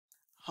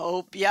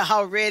Hope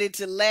y'all ready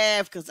to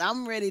laugh, cause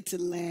I'm ready to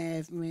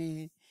laugh,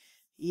 man.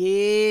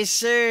 Yes,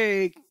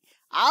 sir.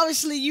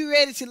 Obviously, you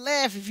ready to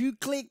laugh if you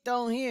clicked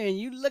on here and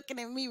you looking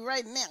at me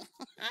right now.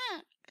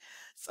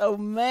 So,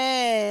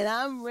 man,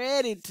 I'm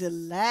ready to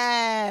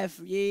laugh.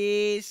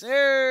 Yes,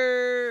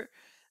 sir.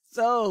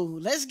 So,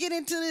 let's get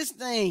into this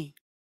thing.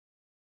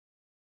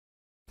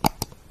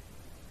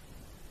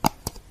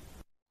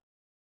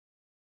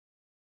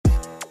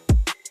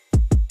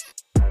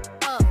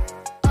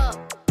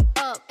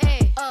 Up,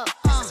 hey, up.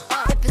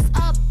 If it's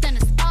up, then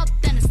it's up,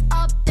 then it's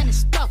up, then it's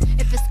stuck.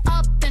 If it's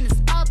up, then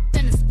it's up,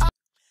 then it's up.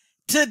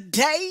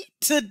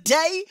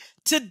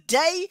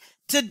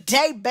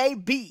 Today,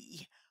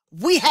 baby,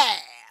 we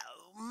have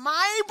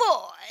my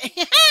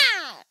boy,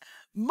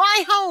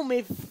 my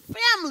homie,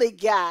 Family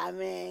Guy,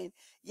 man.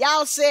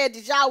 Y'all said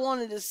that y'all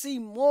wanted to see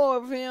more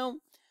of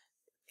him.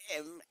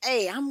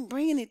 Hey, I'm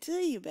bringing it to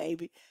you,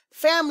 baby.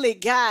 Family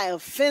Guy,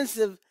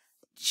 offensive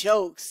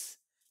jokes,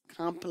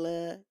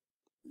 compilation.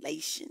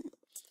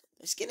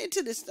 Let's get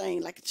into this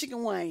thing like a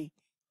chicken wing.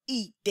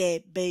 Eat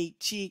that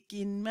baked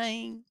chicken,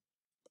 man.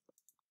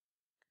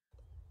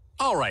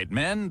 All right,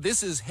 men,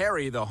 this is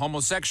Harry the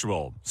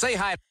homosexual. Say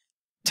hi.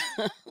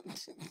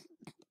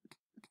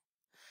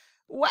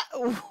 What?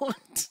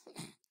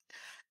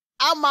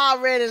 I'm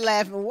already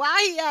laughing.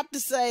 Why he have to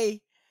say,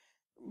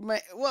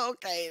 man, well,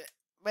 okay,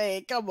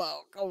 man, come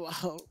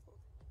on.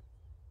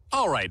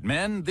 All right,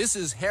 men, this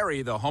is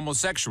Harry the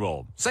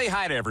homosexual. Say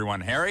hi to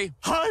everyone, Harry.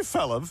 Hi,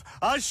 fellas.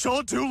 I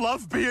sure do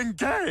love being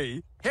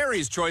gay.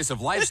 Harry's choice of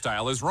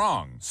lifestyle is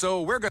wrong,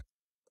 so we're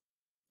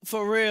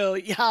For real,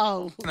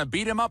 y'all. gonna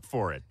beat him up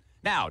for it.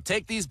 Now,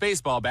 take these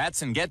baseball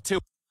bats and get to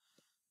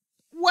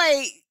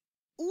Wait,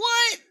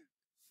 what?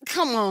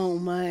 Come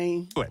on,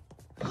 man. it.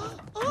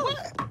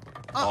 What?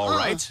 All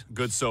right,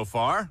 good so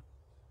far.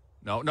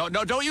 No,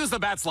 don't use the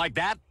bats like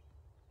that.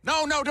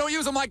 No, don't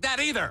use them like that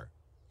either.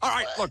 All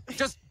right, look,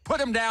 just put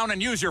him down and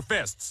use your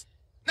fists.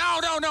 No,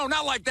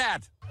 not like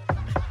that.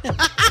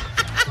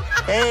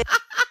 Hey.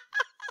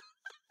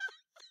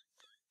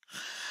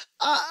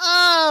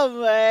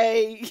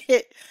 Man.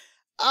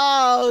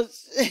 Oh,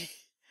 shit.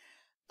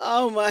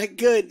 Oh, my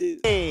goodness.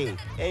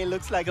 Hey,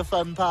 looks like a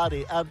fun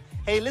party.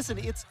 Hey, listen,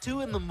 it's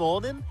 2 in the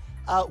morning.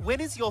 When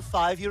is your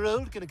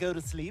 5-year-old gonna go to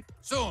sleep?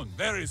 Soon,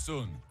 very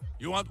soon.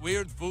 You want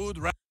weird food?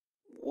 What?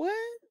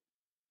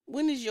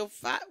 When is your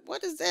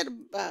What is that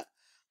about?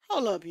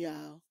 Hold up,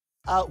 y'all.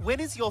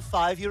 When is your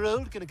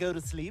 5-year-old gonna go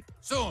to sleep?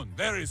 Soon,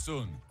 very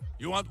soon.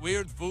 You want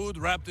weird food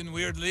wrapped in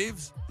weird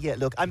leaves? Yeah,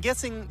 look, I'm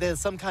guessing there's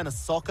some kind of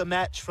soccer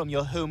match from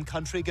your home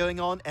country going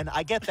on, and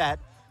I get that.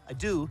 I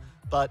do.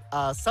 But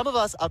some of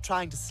us are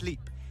trying to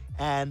sleep,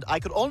 and I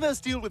could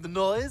almost deal with the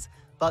noise,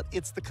 but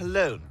it's the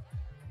cologne.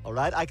 All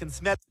right, I can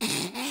smell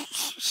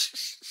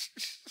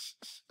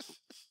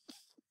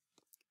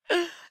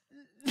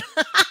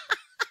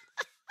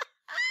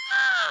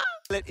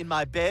it in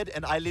my bed,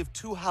 and I live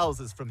 2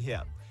 houses from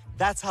here.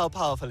 That's how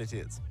powerful it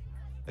is.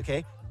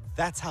 Okay?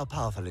 That's how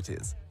powerful it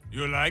is.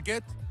 You like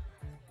it?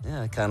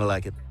 Yeah, I kind of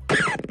like it.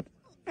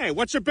 Hey,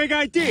 what's your big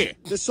idea?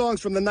 This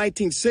song's from the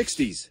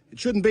 1960s. It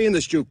shouldn't be in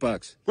this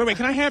jukebox. Wait,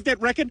 can I have that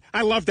record?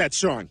 I love that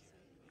song.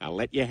 I'll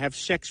let you have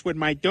sex with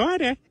my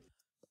daughter.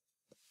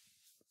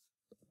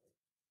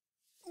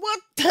 What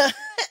the?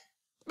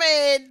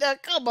 Man,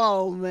 come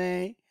on,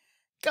 man.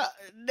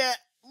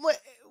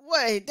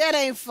 Wait, that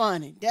ain't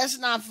funny. That's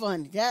not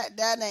funny. That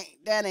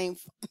ain't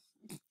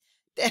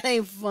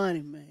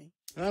funny, man.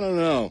 I don't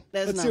know.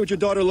 Let's see what your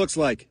daughter looks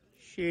like.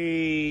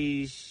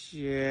 She's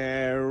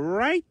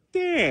right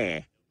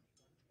there.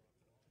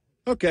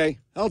 Okay,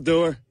 I'll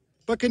do her.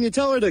 But can you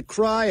tell her to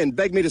cry and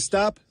beg me to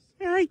stop?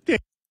 Right there.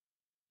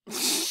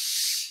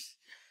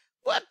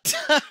 What?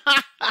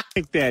 I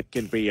think that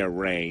can be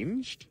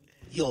arranged.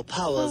 Your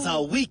powers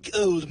are weak,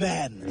 old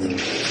man.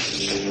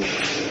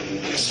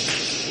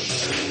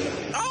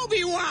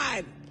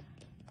 Obi-Wan!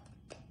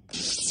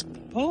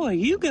 Boy,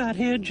 you got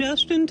here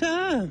just in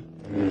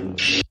time.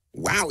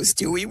 Wow,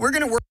 Stewie, we're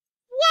gonna work.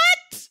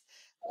 What?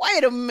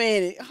 Wait a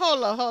minute.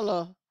 Hold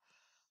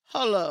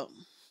up.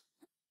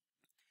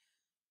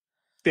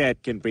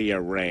 That can be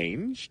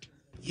arranged.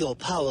 Your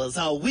powers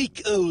are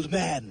weak, old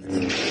man.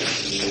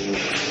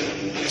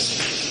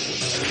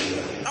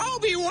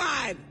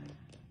 Obi-Wan!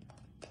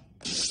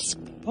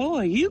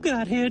 Boy, you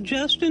got here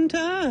just in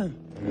time.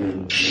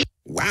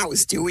 Wow,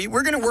 Stewie,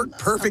 we're gonna work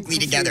perfectly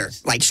together,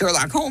 like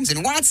Sherlock Holmes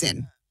and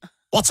Watson.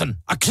 Watson,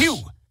 a clue.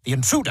 The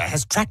intruder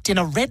has tracked in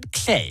a red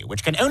clay,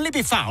 which can only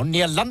be found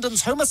near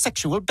London's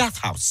homosexual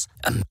bathhouse.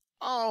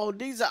 Oh,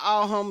 these are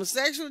all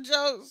homosexual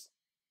jokes?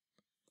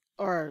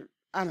 Or,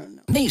 I don't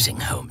know.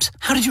 Amazing, Holmes.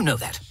 How did you know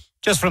that?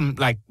 Just from,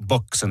 like,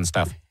 books and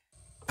stuff.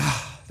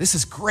 This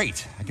is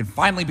great. I can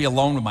finally be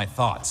alone with my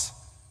thoughts.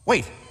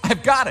 Wait,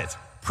 I've got it.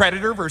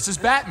 Predator versus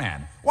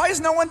Batman. Why has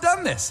no one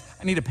done this?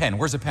 I need a pen.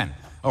 Where's a pen?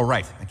 Oh,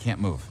 right. I can't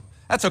move.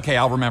 That's okay.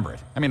 I'll remember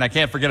it. I mean, I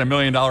can't forget $1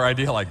 million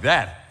idea like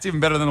that. It's even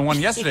better than the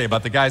one yesterday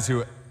about the guys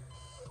who...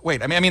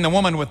 Wait, I mean the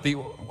woman with the...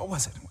 What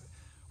was it?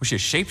 Was she a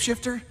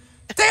shapeshifter?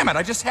 Damn it,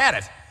 I just had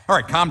it. All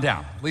right, calm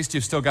down. At least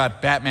you've still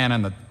got Batman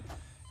and the...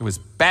 It was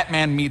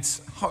Batman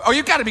meets... Oh,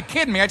 you gotta be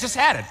kidding me. I just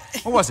had it.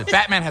 What was it?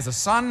 Batman has a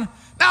son?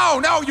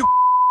 No, you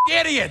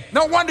idiot.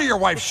 No wonder your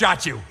wife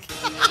shot you.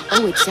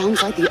 Oh, it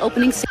sounds like the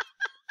opening...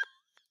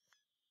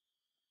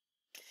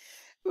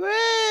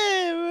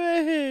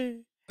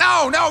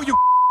 No, you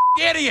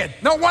idiot.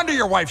 No wonder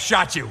your wife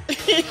shot you.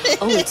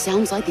 Oh, it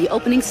sounds like the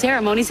opening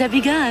ceremonies have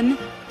begun.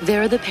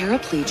 There are the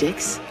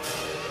paraplegics,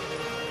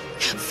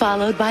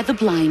 followed by the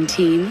blind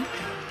team.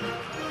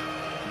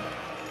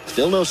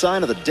 Still no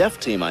sign of the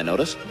deaf team, I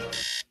notice.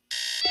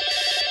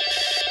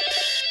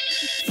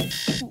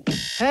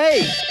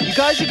 Hey, you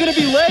guys are gonna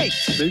be late.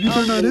 Maybe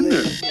they're not in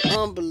there.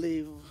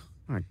 Unbelievable.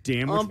 Oh,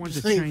 damn, which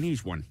one's the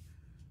Chinese one?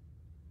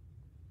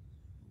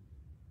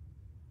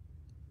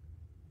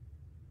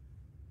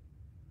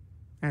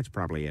 That's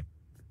probably it.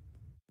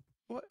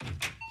 What?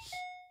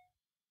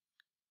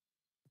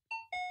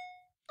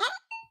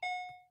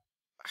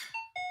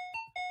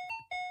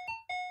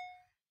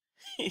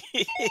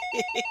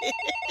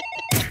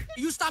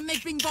 You stop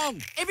make bing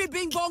bong. Every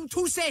bing bong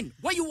 2 cents.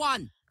 What you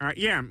want?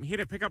 Yeah, I'm here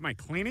to pick up my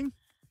cleaning.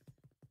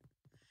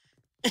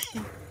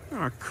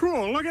 Oh,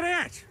 cool, look at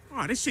that.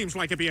 Oh, this seems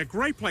like it'd be a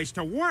great place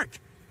to work.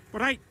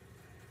 But I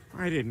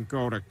didn't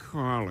go to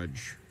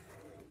college.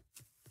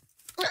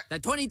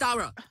 That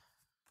 $20.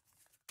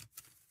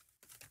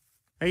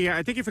 Hey,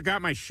 I think you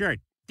forgot my shirt.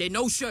 There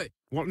no shirt.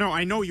 Well, no,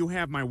 I know you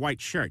have my white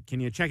shirt.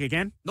 Can you check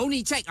again? No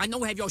need check. I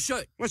know have your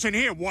shirt. Listen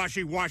here,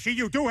 washy,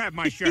 you do have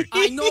my shirt.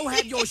 I know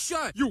have your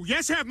shirt. You,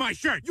 yes, have my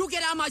shirt. You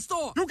get out of my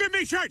store. You give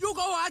me shirt. You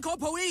go or I call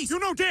police. You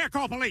no dare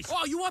call police.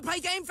 Oh, you want to play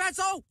game,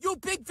 fatso? You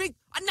big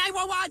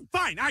 911.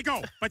 Fine, I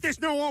go. But this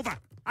no over.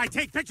 I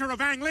take picture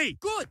of Ang Lee.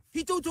 Good.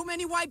 He do too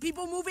many white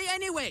people movie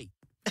anyway.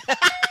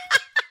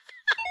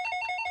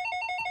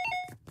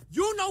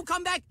 You no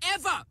come back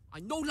ever.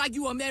 I know like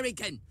you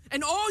American.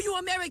 And all you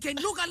American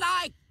look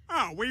alike.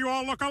 Oh, we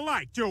all look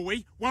alike, do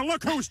we? Well,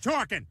 look who's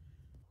talking.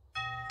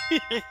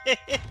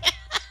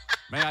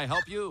 May I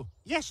help you?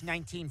 Yes,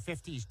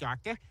 1950s,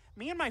 Doctor.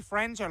 Me and my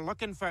friends are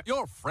looking for...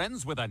 You're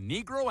friends with a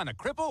Negro and a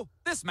cripple?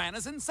 This man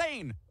is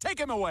insane. Take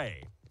him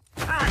away.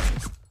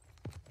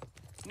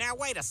 Now,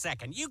 wait a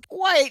second. You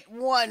Wait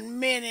 1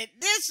 minute.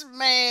 This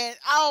man,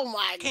 oh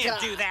my God.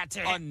 can't do that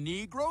to A him.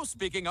 Negro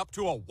speaking up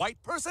to a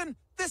white person?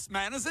 This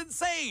man is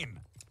insane.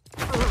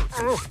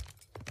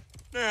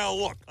 Now,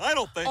 look, I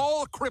don't think...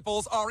 All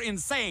cripples are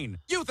insane.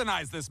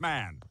 Euthanize this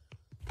man.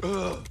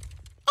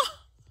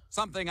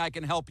 Something I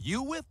can help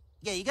you with?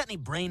 Yeah, you got any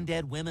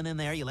brain-dead women in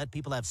there you let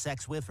people have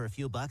sex with for a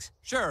few bucks?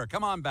 Sure,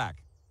 come on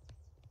back.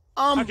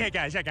 Okay,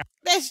 guys, I got...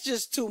 That's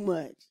just too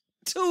much.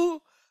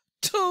 Too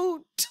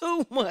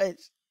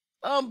much.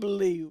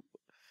 Unbelievable.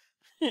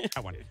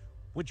 one.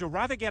 Would you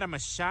rather get a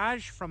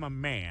massage from a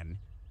man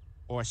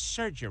or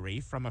surgery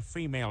from a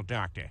female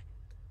doctor?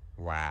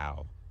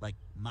 Wow. Like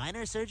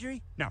minor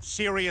surgery? No,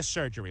 serious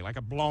surgery, like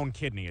a blown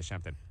kidney or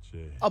something.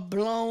 A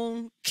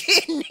blown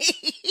kidney.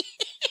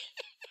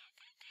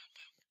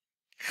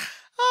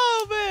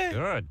 Oh, man.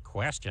 Good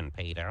question,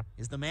 Peter.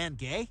 Is the man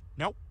gay?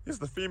 Nope. Is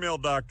the female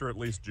doctor at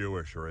least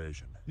Jewish or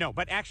Asian? No,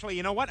 but actually,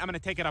 you know what? I'm going to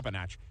take it up a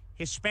notch.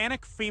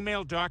 Hispanic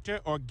female doctor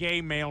or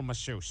gay male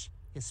masseuse?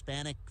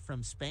 Hispanic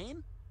from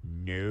Spain?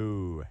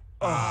 No.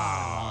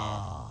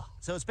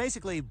 So it's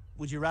basically,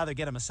 would you rather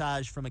get a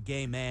massage from a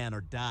gay man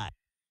or die?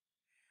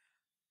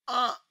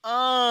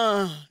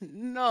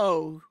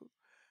 No.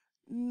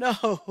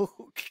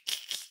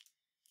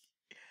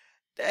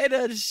 They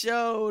done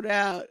showed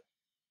out.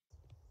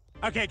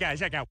 Okay,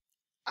 guys, I got...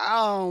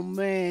 Oh,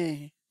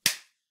 man.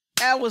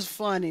 That was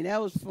funny.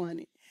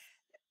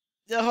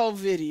 The whole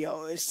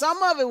video.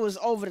 Some of it was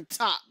over the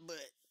top, but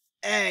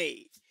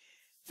hey,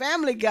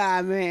 Family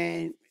Guy,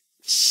 man.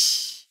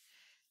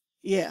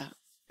 Yeah.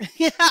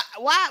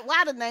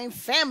 Why the name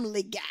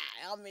Family Guy?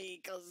 I mean,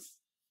 because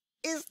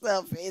his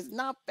stuff is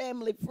not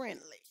family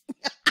friendly.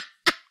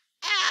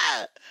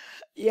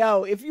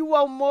 Yo, if you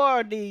want more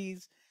of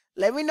these,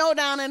 let me know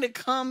down in the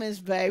comments,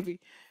 baby.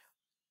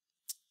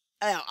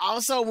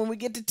 Also, when we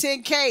get to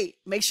 10K,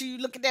 make sure you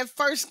look at that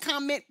first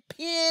comment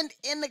pinned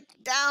in the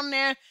down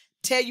there.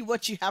 Tell you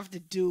what you have to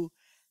do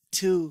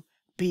to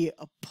be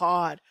a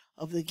part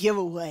of the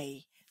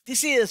giveaway.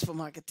 This is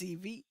famaca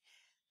TV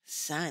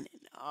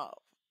signing off.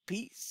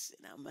 Peace,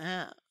 and I'm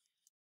out.